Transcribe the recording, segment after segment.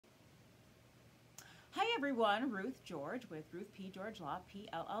everyone, Ruth George with Ruth P. George Law,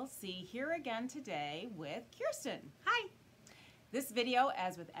 PLLC, here again today with Kirsten. Hi. This video,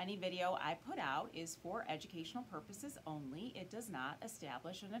 as with any video I put out, is for educational purposes only. It does not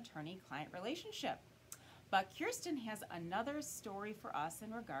establish an attorney-client relationship. But Kirsten has another story for us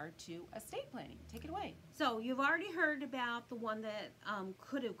in regard to estate planning. Take it away. So you've already heard about the one that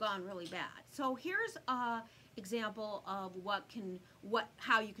could have gone really bad. So here's a example of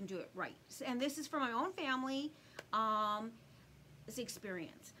how you can do it right. And this is from my own family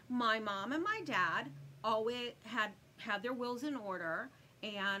experience. My mom and my dad always had their wills in order,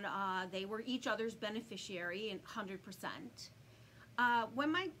 and they were each other's beneficiary in 100%. When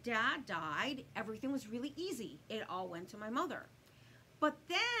my dad died, everything was really easy. It all went to my mother. But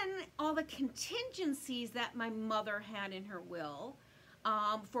then all the contingencies that my mother had in her will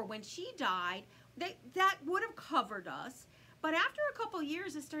for when she died, that would have covered us. But after a couple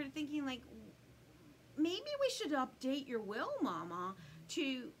years, I started thinking, like, maybe we should update your will, Mama,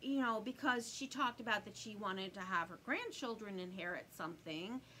 to, because she talked about that she wanted to have her grandchildren inherit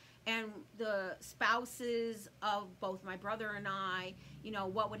something. And the spouses of both my brother and I,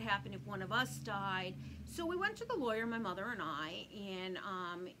 what would happen if one of us died. So we went to the lawyer, my mother and I, and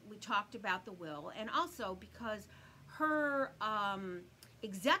we talked about the will. And also because her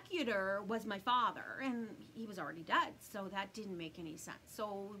executor was my father, and he was already dead, so that didn't make any sense.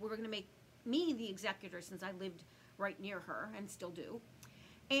 So we were going to make me the executor since I lived right near her and still do.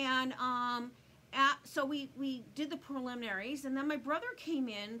 And so we did the preliminaries, and then my brother came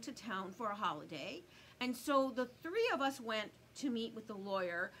in to town for a holiday, and so the three of us went to meet with the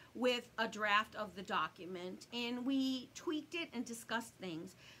lawyer with a draft of the document, and we tweaked it and discussed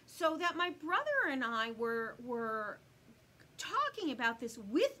things so that my brother and I were talking about this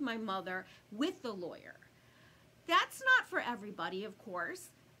with my mother, with the lawyer. That's not for everybody, of course,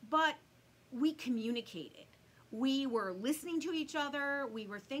 but we communicated. We were listening to each other. We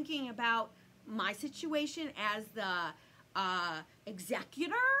were thinking about my situation as the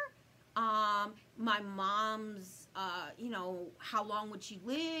executor, my mom's, how long would she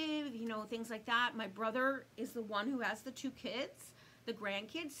live, things like that. My brother is the one who has the two kids, the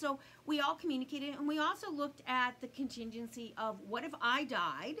grandkids. So we all communicated, and we also looked at the contingency of what if I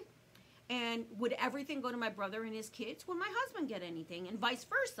died, and would everything go to my brother and his kids? Would my husband get anything? And vice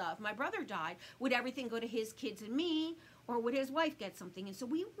versa, if my brother died, would everything go to his kids and me, or would his wife get something? And so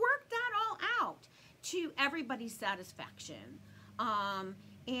we worked that all out to everybody's satisfaction.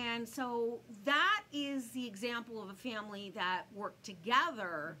 And so that is the example of a family that worked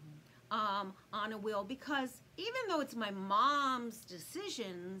together on a will, because even though it's my mom's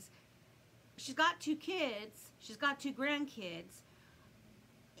decisions, she's got two kids, she's got two grandkids.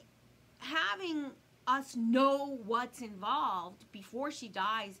 Having us know what's involved before she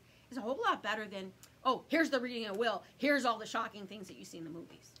dies is a whole lot better than, oh, here's the reading of a will, here's all the shocking things that you see in the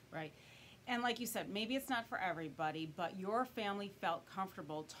movies. Right. And like you said, maybe it's not for everybody, but your family felt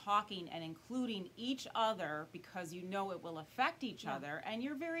comfortable talking and including each other because you know it will affect each other, and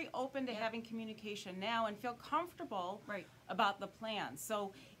you're very open to having communication now and feel comfortable about the plan.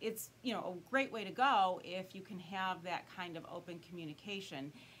 So it's, a great way to go if you can have that kind of open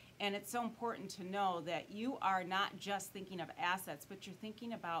communication. And it's so important to know that you are not just thinking of assets, but you're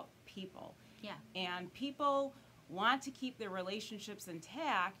thinking about people. Yeah. And people want to keep their relationships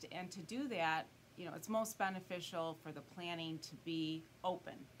intact, and to do that, it's most beneficial for the planning to be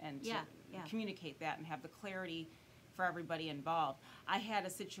open and to communicate that and have the clarity for everybody involved. I had a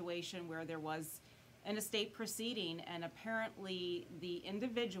situation where there was an estate proceeding, and apparently the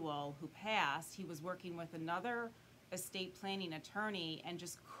individual who passed, he was working with another estate planning attorney and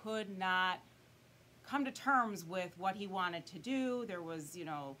just could not come to terms with what he wanted to do. There was,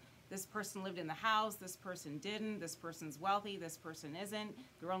 this person lived in the house, this person didn't, this person's wealthy, this person isn't,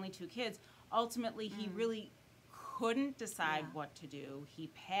 there were only two kids. Ultimately, he really couldn't decide what to do. He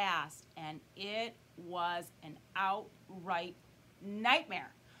passed, and it was an outright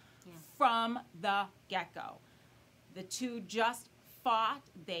nightmare from the get-go. The two just fought.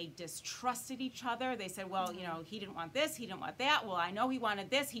 They distrusted each other. They said, well, he didn't want this, he didn't want that. Well, I know he wanted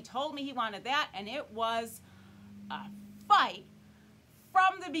this, he told me he wanted that, and it was a fight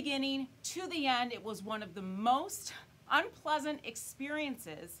from the beginning to the end. It was one of the most unpleasant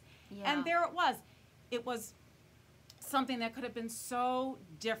experiences. Yeah. And there it was. It was something that could have been so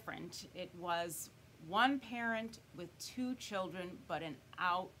different. It was one parent with two children, but an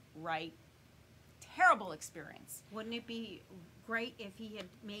outright terrible experience. Wouldn't it be great if he had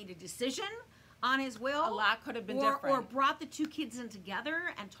made a decision on his will? A lot could have been different. Or brought the two kids in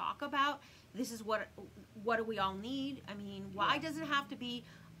together and talk about, this is what do we all need? I mean, why does it have to be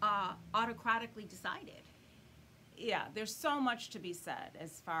autocratically decided? yeah, there's so much to be said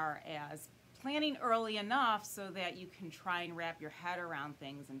as far as planning early enough so that you can try and wrap your head around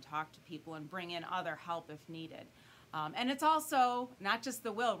things and talk to people and bring in other help if needed. And it's also not just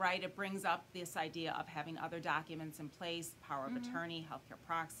the will, right? It brings up this idea of having other documents in place, power of attorney, healthcare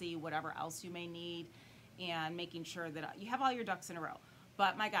proxy, whatever else you may need, and making sure that you have all your ducks in a row.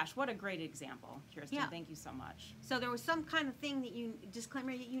 But my gosh, what a great example, Kirsten. Yeah. Thank you so much. So there was some kind of thing that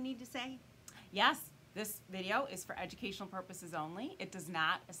disclaimer that you need to say? Yes, this video is for educational purposes only. It does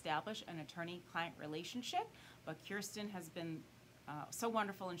not establish an attorney-client relationship, but Kirsten has been so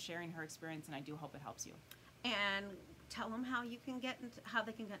wonderful in sharing her experience, and I do hope it helps you. And tell them how they can get in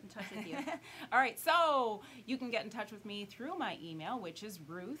touch with you. All right, so you can get in touch with me through my email, which is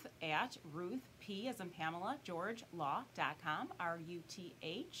ruth@ruthp as in Pamela George law.com,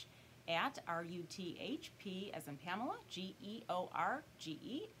 ruth@ruthp as in Pamela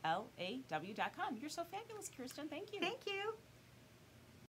Georgelaw.com. You're so fabulous, Kirsten. Thank you. Thank you.